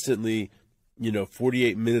consistently,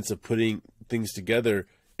 48 minutes of putting things together.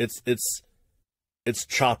 It's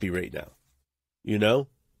choppy right now,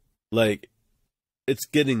 Like, it's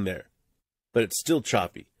getting there, but it's still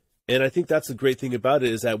choppy. And I think that's the great thing about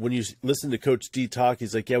it is that when you listen to Coach D talk,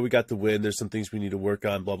 he's like, yeah, we got the win. There's some things we need to work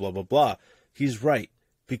on, blah, blah, blah, blah. He's right,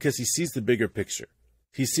 because he sees the bigger picture.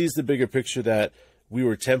 He sees the bigger picture that we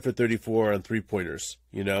were 10 for 34 on three-pointers,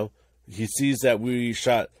 He sees that we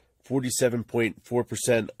shot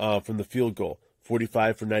 47.4% from the field goal,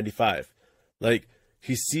 45 for 95. Like,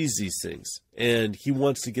 he sees these things, and he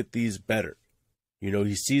wants to get these better.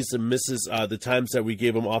 He sees the misses, the times that we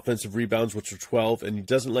gave him offensive rebounds, which were 12, and he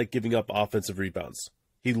doesn't like giving up offensive rebounds.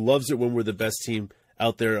 He loves it when we're the best team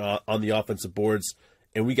out there on the offensive boards,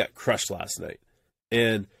 and we got crushed last night.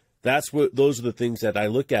 And those are the things that I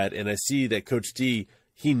look at, and I see that Coach D,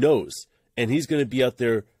 he knows, and he's going to be out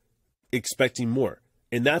there expecting more.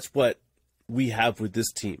 And that's what we have with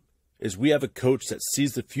this team, is we have a coach that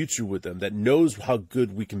sees the future with them, that knows how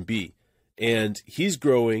good we can be. And he's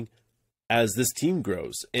growing as this team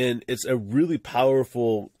grows. And it's a really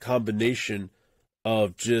powerful combination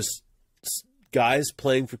of just guys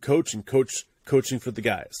playing for coach and coach coaching for the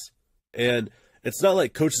guys. And it's not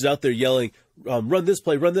like coach is out there yelling, run this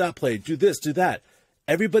play, run that play, do this, do that.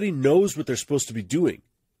 Everybody knows what they're supposed to be doing.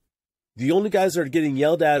 The only guys that are getting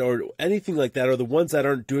yelled at or anything like that are the ones that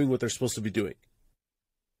aren't doing what they're supposed to be doing.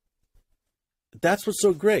 That's what's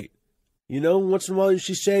so great. Once in a while,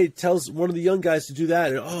 Shay tells one of the young guys to do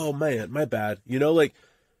that, and oh man, my bad.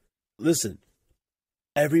 Listen,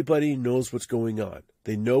 everybody knows what's going on.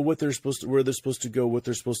 They know where they're supposed to go, what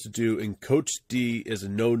they're supposed to do, and Coach D is a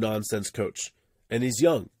no-nonsense coach. And he's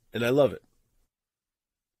young, and I love it.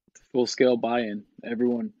 Full-scale buy-in.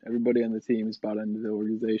 Everybody on the team is bought into the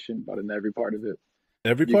organization, bought into every part of it.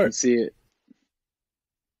 Every part. You can see it.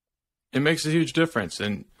 It makes a huge difference,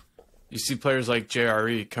 and you see players like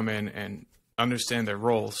JRE come in and understand their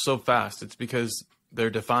role so fast. It's because they're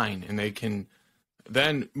defined, and they can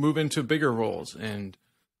then move into bigger roles. And,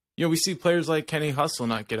 we see players like Kenny Hustle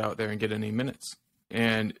not get out there and get any minutes.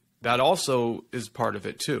 And that also is part of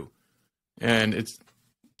it, too. And it's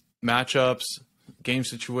matchups, game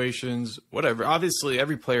situations, whatever. Obviously,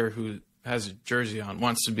 every player who has a jersey on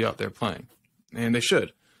wants to be out there playing, and they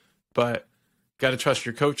should. But got to trust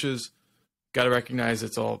your coaches. Got to recognize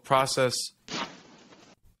it's all process.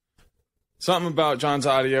 Something about John's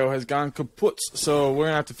audio has gone kaput, so we're going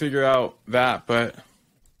to have to figure out that, but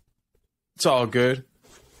it's all good.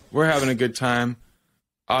 We're having a good time.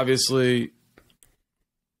 Obviously,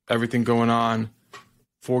 everything going on.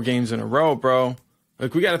 4 games in a row, bro.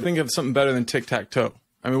 Like, we got to think of something better than tic-tac-toe.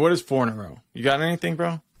 I mean, what is 4 in a row? You got anything,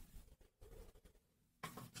 bro?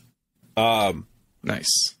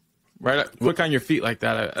 Nice. Right up, quick on your feet like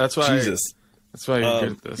that. That's why. Jesus. That's why you're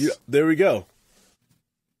good at this. There we go.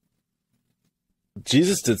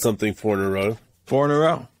 Jesus did something 4 in a row. 4 in a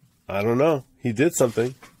row. I don't know. He did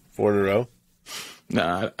something 4 in a row.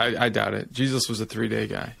 Nah, I doubt it. Jesus was a 3-day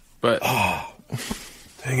guy. But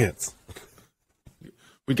dang it.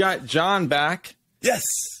 We got John back. Yes.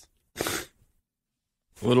 A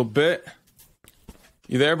little bit.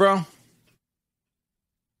 You there, bro?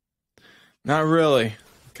 Not really.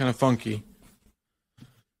 Kind of funky.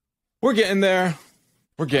 We're getting there.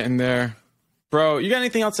 We're getting there. Bro, you got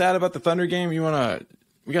anything else to add about the Thunder game?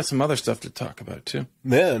 We got some other stuff to talk about too.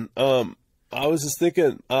 Man, I was just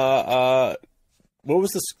thinking, what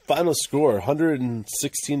was the final score?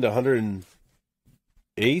 116 to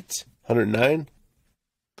 108? 109?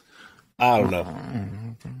 I don't know.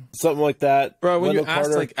 Something like that. Bro, when you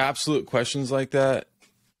ask like absolute questions like that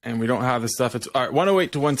and we don't have the stuff, it's all right,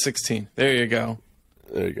 108 to 116. There you go.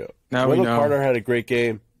 There you go. Now Wendell we know. Carter had a great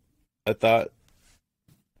game, I thought.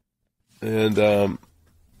 And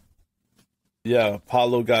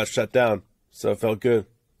Paulo got shut down, so it felt good.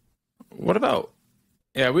 What about?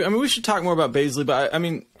 Yeah, we should talk more about Bazley, but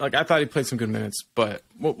I thought he played some good minutes, but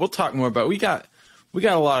we'll talk more about. We got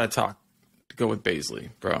a lot of talk to go with Bazley,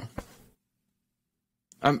 bro.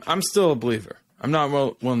 I'm still a believer. I'm not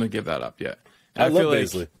willing to give that up yet. I love feel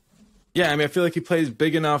Bazley. Like, yeah, I feel like he plays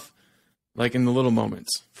big enough, like in the little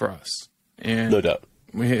moments for us, and no doubt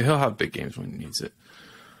he'll have big games when he needs it.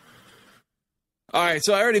 All right,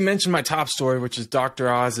 so I already mentioned my top story, which is Dr.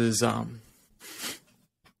 Oz's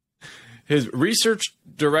his research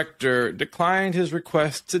director declined his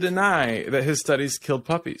request to deny that his studies killed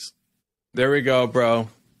puppies. There we go, bro.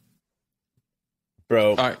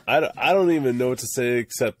 Bro, right. I don't even know what to say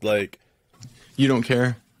except, like... You don't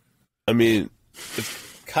care? I mean,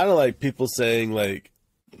 it's kind of like people saying, like,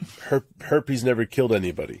 herpes never killed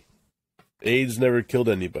anybody. AIDS never killed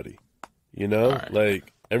anybody. You know? Right.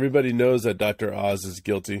 Like, everybody knows that Dr. Oz is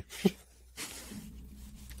guilty.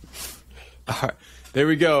 All right, there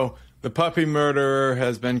we go. The puppy murderer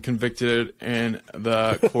has been convicted in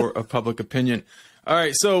the court of public opinion. All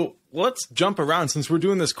right, so let's jump around since we're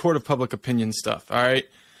doing this court of public opinion stuff. All right.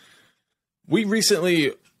 We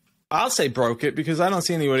recently, I'll say broke it because I don't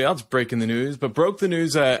see anybody else breaking the news, but broke the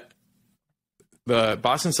news that the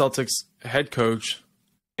Boston Celtics head coach,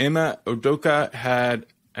 Ime Udoka, had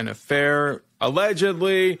an affair,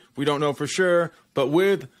 allegedly, we don't know for sure, but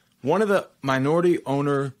with one of the minority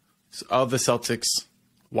owners of the Celtics'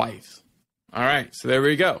 wives. All right, so there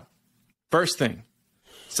we go. First thing.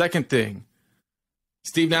 Second thing.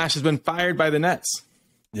 Steve Nash has been fired by the Nets.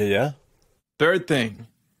 Yeah. Third thing,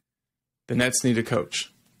 the Nets need a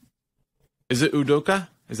coach. Is it Udoka?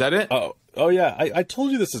 Is that it? Oh yeah. I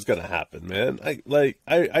told you this is going to happen, man.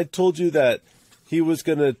 I told you that he was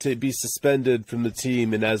going to be suspended from the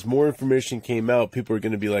team, and as more information came out, people were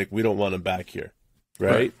going to be like, we don't want him back here,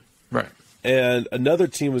 right? Right. And another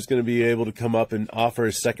team was going to be able to come up and offer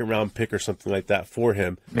a second-round pick or something like that for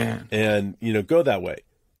him, Man. and go that way,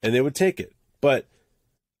 and they would take it. But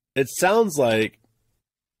it sounds like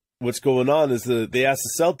what's going on is they asked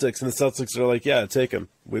the Celtics, and the Celtics are like, yeah, take him.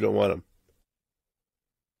 We don't want him.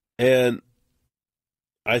 And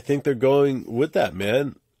I think they're going with that,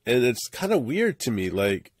 man. And it's kind of weird to me.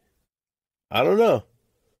 Like, I don't know.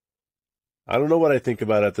 I don't know what I think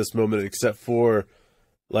about it at this moment, except for,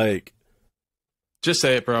 like... Just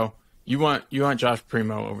say it, bro. You want Josh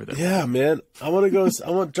Primo over there. Yeah, man. I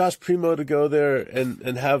want Josh Primo to go there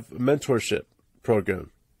and have a mentorship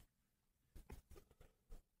program.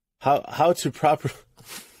 How to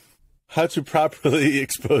properly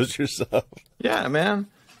expose yourself. Yeah, man.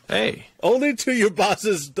 Hey. Only to your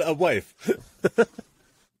boss's wife.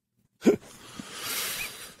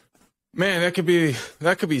 Man, that could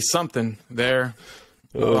be something there.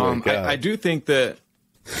 Oh my God. I do think that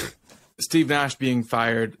Steve Nash being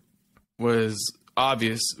fired was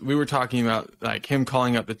obvious. We were talking about like him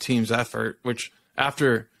calling up the team's effort, which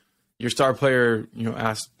after your star player,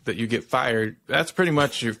 asked that you get fired, that's pretty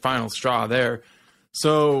much your final straw there.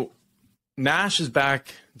 So Nash is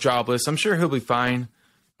back jobless. I'm sure he'll be fine.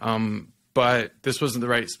 But this wasn't the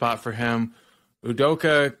right spot for him.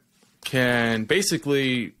 Udoka can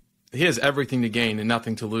basically, he has everything to gain and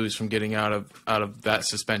nothing to lose from getting out of that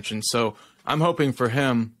suspension. So I'm hoping for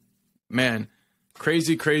him, man,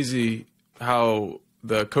 crazy how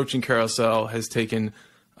the coaching carousel has taken,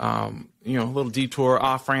 a little detour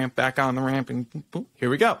off ramp, back on the ramp, and boom, here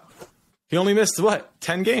we go. He only missed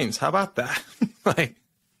 10 games. How about that? Like,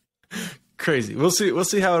 Crazy. We'll see. We'll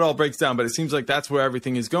see how it all breaks down. But it seems like that's where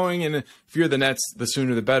everything is going. And if you're the Nets, the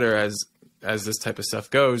sooner the better as this type of stuff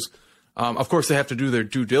goes. Of course, they have to do their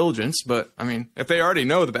due diligence. But I mean, if they already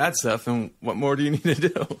know the bad stuff, then what more do you need to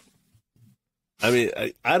do? I mean,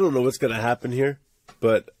 I don't know what's going to happen here,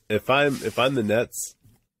 but if I'm the Nets,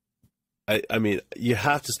 I mean, you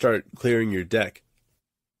have to start clearing your deck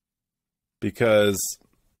because,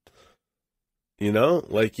 you know,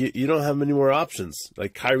 like you don't have many more options.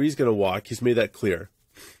 Like Kyrie's going to walk. He's made that clear.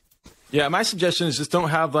 Yeah, my suggestion is just don't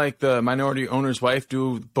have like the minority owner's wife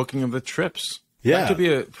do booking of the trips. Yeah, that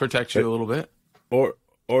could protect you a little bit.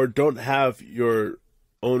 Or don't have your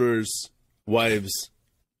owner's wives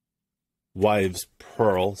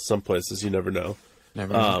pearl. Some places you never know.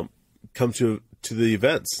 Come to the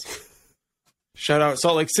events. Shout out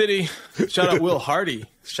Salt Lake City. Shout out Will Hardy.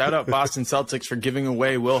 Shout out Boston Celtics for giving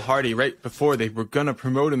away Will Hardy right before they were going to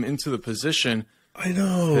promote him into the position. I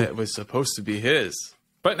know that was supposed to be his.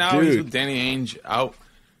 But now he's with Danny Ainge out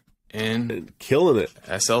and killing it.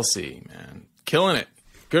 SLC, man. Killing it.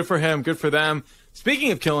 Good for him. Good for them.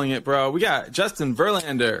 Speaking of killing it, bro, we got Justin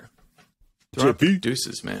Verlander.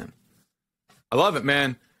 Deuces, man. I love it,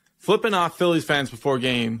 man. Flipping off Phillies fans before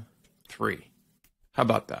game 3. How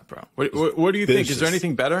about that, bro? What do you think? Is there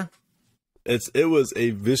anything better? It was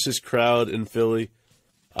a vicious crowd in Philly.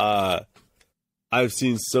 I've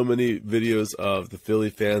seen so many videos of the Philly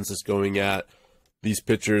fans just going at these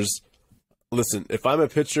pitchers. Listen, if I'm a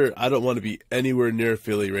pitcher, I don't want to be anywhere near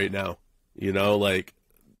Philly right now. You know, like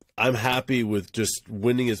I'm happy with just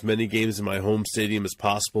winning as many games in my home stadium as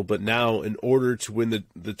possible. But now, in order to win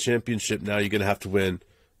the championship, now you're going to have to win,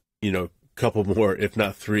 you know, a couple more, if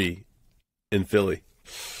not 3, in Philly.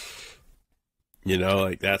 You know,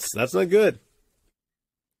 like that's not good.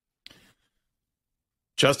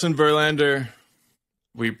 Justin Verlander,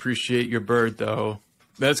 we appreciate your bird, though.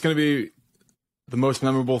 That's going to be the most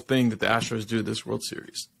memorable thing that the Astros do this World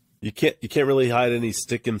Series. You can't really hide any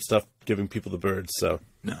sticking stuff giving people the birds, so.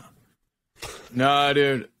 No,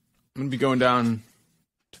 dude. I'm going to be going down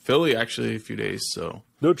to Philly, actually, a few days, so.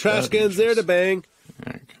 No trash cans there to bang.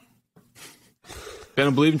 There you go. I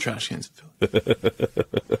don't believe in trash cans in Philly.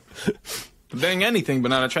 Bang anything, but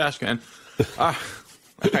not a trash can. All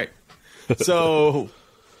right. So,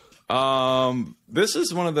 this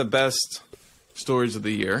is one of the best stories of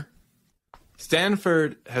the year.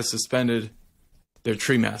 Stanford has suspended their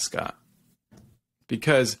tree mascot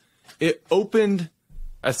because it opened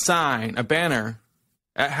a banner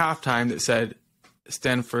at halftime that said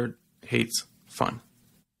Stanford hates fun.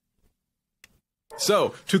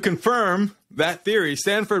 So, to confirm that theory,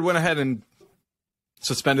 Stanford went ahead and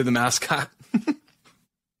suspended the mascot.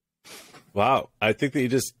 Wow. I think that you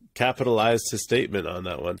just capitalized his statement on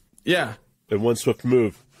that one. Yeah. In one swift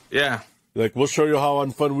move. Yeah. Like, we'll show you how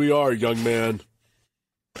unfun we are, young man.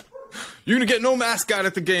 You're going to get no mascot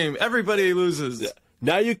at the game. Everybody loses.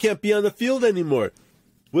 Now you can't be on the field anymore.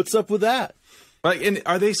 What's up with that? Like, and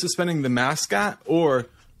are they suspending the mascot or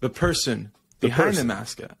the person behind the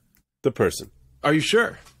mascot? The person. Are you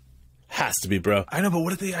sure? Has to be, bro. I know, but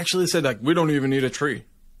what if they actually said, like, we don't even need a tree?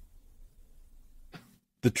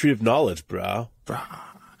 The tree of knowledge, bro.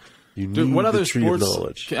 You need Dude, what other tree sports? Of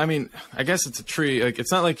knowledge. I mean, I guess it's a tree. Like,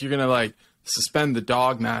 it's not like you're gonna like suspend the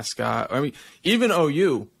dog mascot. I mean, even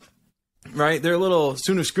OU, right? Their little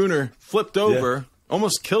Sooner Schooner flipped over,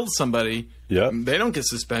 almost killed somebody. Yeah, they don't get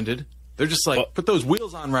suspended. They're just like, put those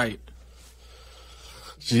wheels on right.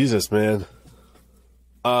 Jesus, man.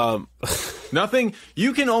 Nothing.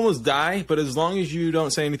 You can almost die, but as long as you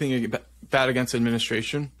don't say anything bad against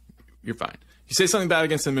administration, you're fine. You say something bad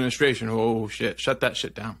against administration, oh shit, shut that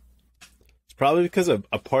shit down. It's probably because a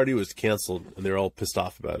party was canceled and they're all pissed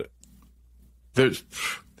off about it. It's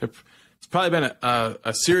probably been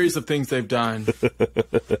a series of things they've done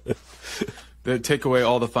that take away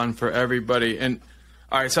all the fun for everybody. And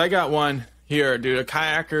all right, so I got one here, dude. A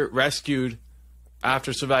kayaker rescued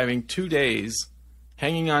after surviving 2 days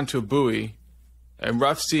hanging onto a buoy in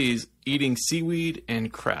rough seas, eating seaweed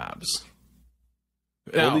and crabs.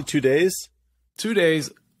 Now, only 2 days? 2 days.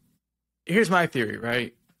 Here's my theory,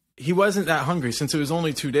 right? He wasn't that hungry since it was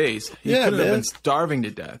only 2 days. He couldn't have been starving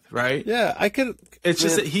to death, right? Yeah, I could. It's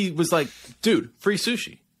just that he was like, dude, free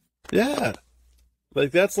sushi. Yeah.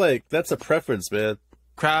 That's a preference, man.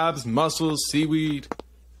 Crabs, mussels, seaweed.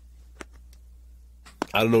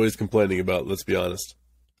 I don't know what he's complaining about, let's be honest.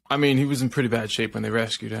 I mean, he was in pretty bad shape when they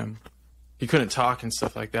rescued him. He couldn't talk and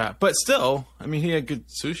stuff like that. But still, I mean, he had good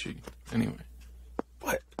sushi anyway.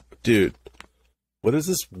 What? Dude, what is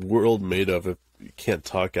this world made of if you can't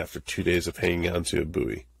talk after 2 days of hanging onto a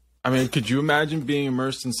buoy? I mean, could you imagine being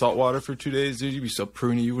immersed in salt water for 2 days, dude? You'd be so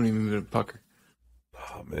pruny, you wouldn't even be able to pucker.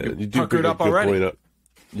 Oh man, you do bring a good point up.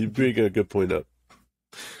 You bring a good point up.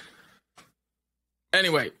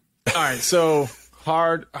 Anyway, all right. So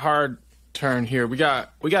hard turn here. We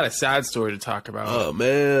got a sad story to talk about. Oh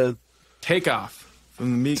man, Takeoff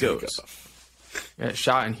from the Migos. Got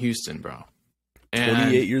shot in Houston, bro. And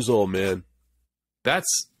 28 years old, man.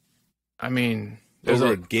 That's, I mean, there's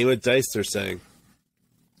a game of dice. They're saying.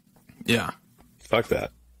 Yeah. Fuck that.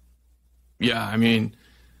 Yeah, I mean,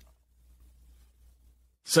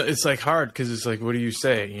 so it's like hard because it's like, what do you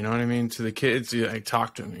say? You know what I mean? To the kids, you like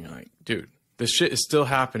talk to them. And you're like, dude, this shit is still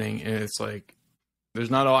happening, and it's like, there's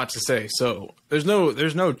not a lot to say. So there's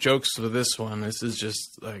no jokes with this one. This is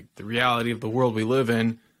just like the reality of the world we live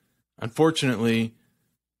in. Unfortunately,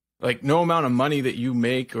 like no amount of money that you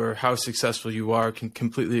make or how successful you are can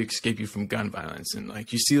completely escape you from gun violence. And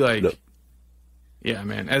like you see, like, no. Yeah,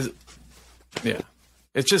 man,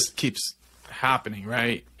 it just keeps happening,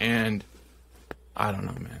 right? And I don't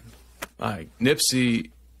know, man. Like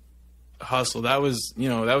Nipsey Hussle, that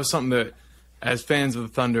was something that, as fans of the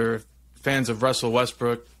Thunder, fans of Russell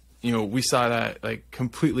Westbrook, we saw that like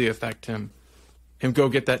completely affect him go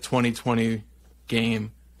get that 2020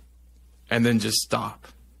 game and then just stop,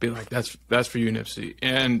 be like, that's for you, Nipsey.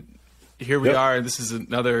 And here we are. This is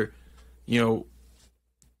another,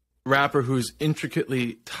 rapper who's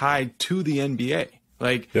intricately tied to the NBA.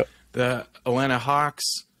 Like the Atlanta Hawks,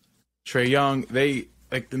 Trae Young, they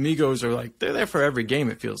like the Migos are like, they're there for every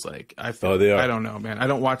game. It feels like. They are. I don't know, man. I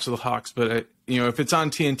don't watch the Hawks, but if it's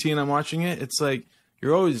on TNT and I'm watching it, it's like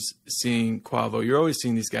you're always seeing Quavo. You're always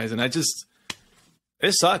seeing these guys, and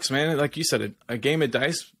it sucks, man. Like you said, a game of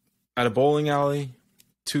dice at a bowling alley,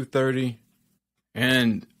 2:30,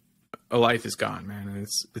 and a life is gone, man. And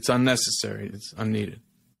it's unnecessary. It's unneeded.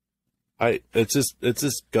 It's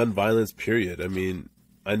just gun violence, period. I mean,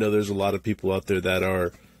 I know there's a lot of people out there that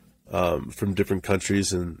are from different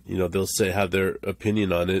countries, and they'll have their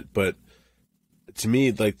opinion on it. But to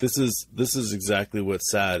me, like this is exactly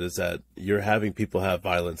what's sad, is that you're having people have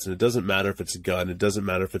violence, and it doesn't matter if it's a gun, it doesn't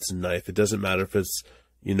matter if it's a knife, it doesn't matter if it's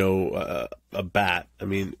a bat. I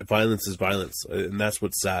mean, violence is violence, and that's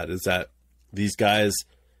what's sad, is that these guys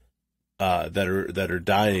that are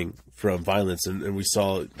dying from violence, and we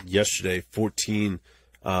saw yesterday 14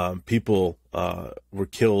 people were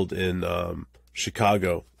killed in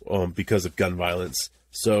Chicago because of gun violence.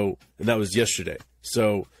 So, and that was yesterday.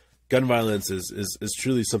 So gun violence is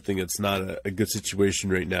truly something that's not a good situation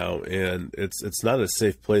right now, and it's not a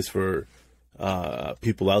safe place for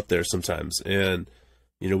people out there sometimes. And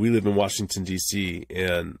we live in Washington D.C.,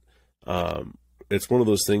 and it's one of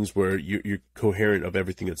those things where you're coherent of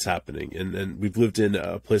everything that's happening. And we've lived in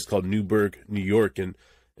a place called Newburgh, New York. And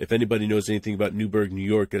if anybody knows anything about Newburgh, New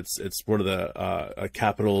York, it's one of the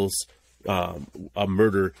capitals of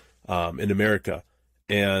murder in America.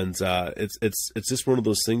 And it's just one of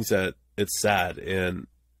those things that it's sad. And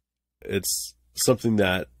it's something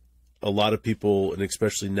that a lot of people, and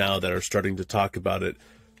especially now that are starting to talk about it,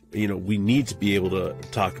 we need to be able to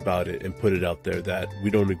talk about it and put it out there that we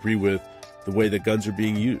don't agree with the way that guns are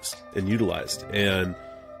being used and utilized. And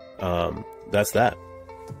that's that.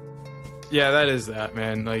 Yeah, that is that,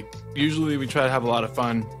 man. Like, usually we try to have a lot of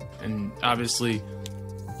fun, and obviously,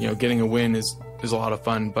 getting a win is a lot of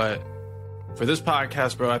fun. But for this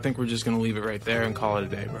podcast, bro, I think we're just going to leave it right there and call it a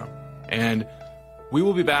day, bro. And we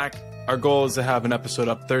will be back. Our goal is to have an episode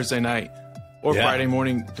up Thursday night or Friday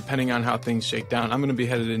morning, depending on how things shake down. I'm going to be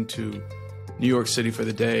headed into New York City for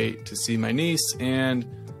the day to see my niece and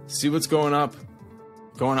see what's going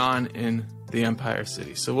on in the Empire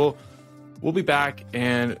City. So we'll be back,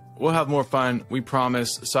 and we'll have more fun. We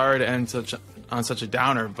promise. Sorry to end on such a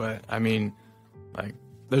downer, but I mean, like,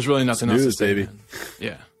 there's really nothing else to say, baby. Man.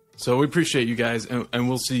 Yeah. So we appreciate you guys, and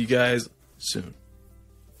we'll see you guys soon.